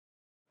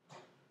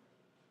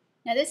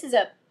Now this is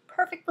a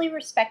perfectly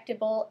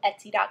respectable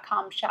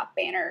Etsy.com shop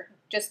banner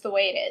just the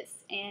way it is.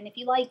 And if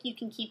you like, you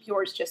can keep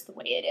yours just the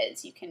way it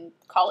is. You can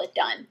call it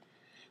done.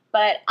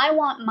 But I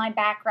want my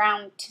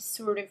background to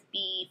sort of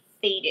be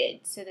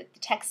faded so that the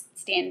text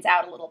stands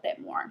out a little bit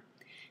more.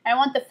 And I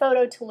want the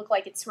photo to look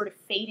like it's sort of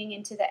fading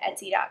into the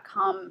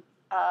Etsy.com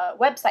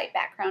website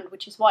background,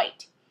 which is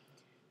white.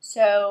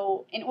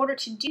 So in order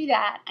to do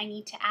that, I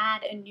need to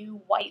add a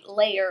new white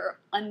layer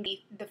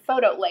underneath the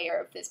photo layer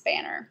of this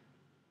banner.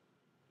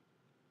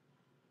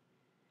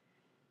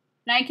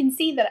 Now I can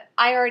see that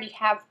I already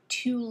have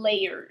two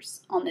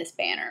layers on this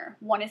banner.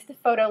 One is the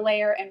photo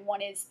layer and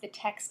one is the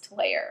text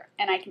layer.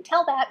 And I can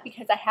tell that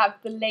because I have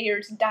the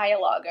layers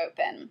dialog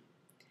open.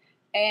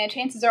 And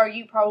chances are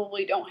you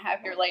probably don't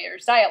have your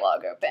layers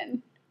dialog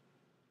open.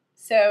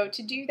 So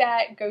to do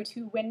that, go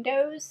to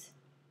Windows,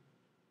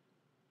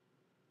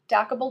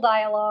 Dockable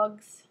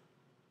Dialogs,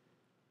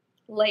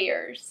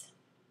 Layers,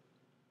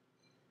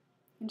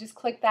 and just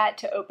click that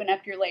to open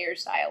up your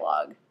Layers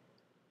dialog.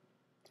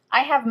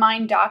 I have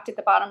mine docked at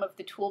the bottom of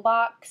the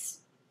toolbox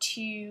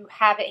to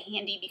have it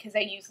handy because I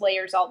use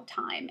layers all the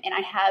time, and I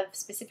have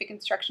specific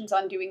instructions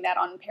on doing that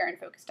on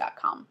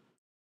pairandfocus.com.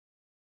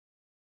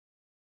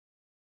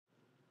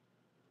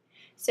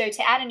 So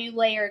to add a new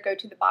layer, go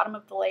to the bottom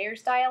of the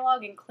Layers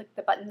dialog and click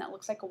the button that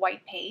looks like a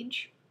white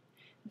page.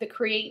 The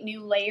Create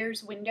New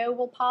Layers window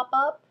will pop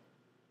up.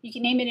 You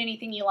can name it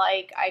anything you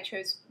like. I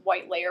chose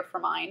white layer for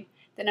mine.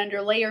 Then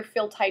under Layer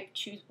Fill Type,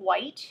 choose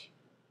white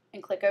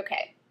and click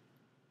OK.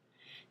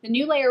 The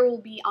new layer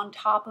will be on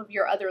top of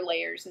your other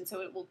layers, and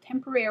so it will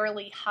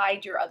temporarily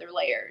hide your other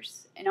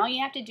layers. And all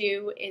you have to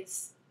do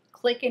is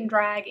click and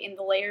drag in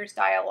the Layers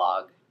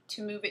dialog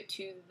to move it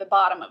to the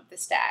bottom of the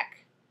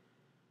stack,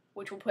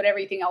 which will put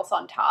everything else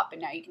on top, and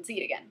now you can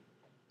see it again.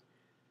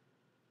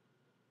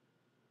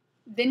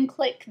 Then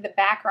click the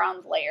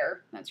background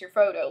layer, that's your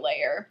photo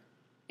layer,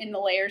 in the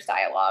Layers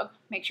dialog.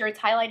 Make sure it's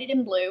highlighted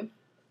in blue,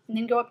 and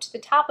then go up to the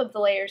top of the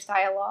Layers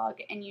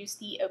dialog and use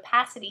the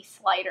opacity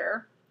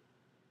slider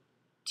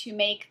to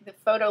make the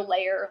photo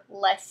layer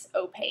less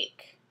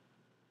opaque.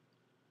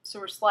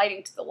 So we're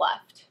sliding to the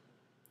left.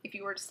 If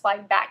you were to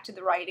slide back to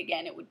the right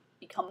again, it would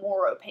become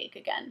more opaque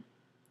again.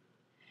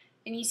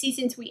 And you see,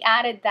 since we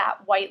added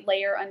that white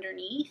layer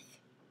underneath,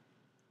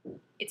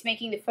 it's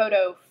making the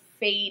photo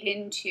fade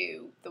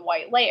into the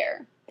white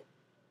layer.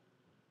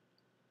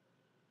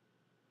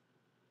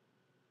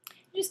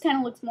 It just kind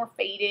of looks more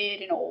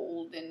faded and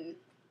old and,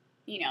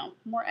 you know,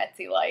 more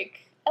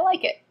Etsy-like. I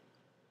like it.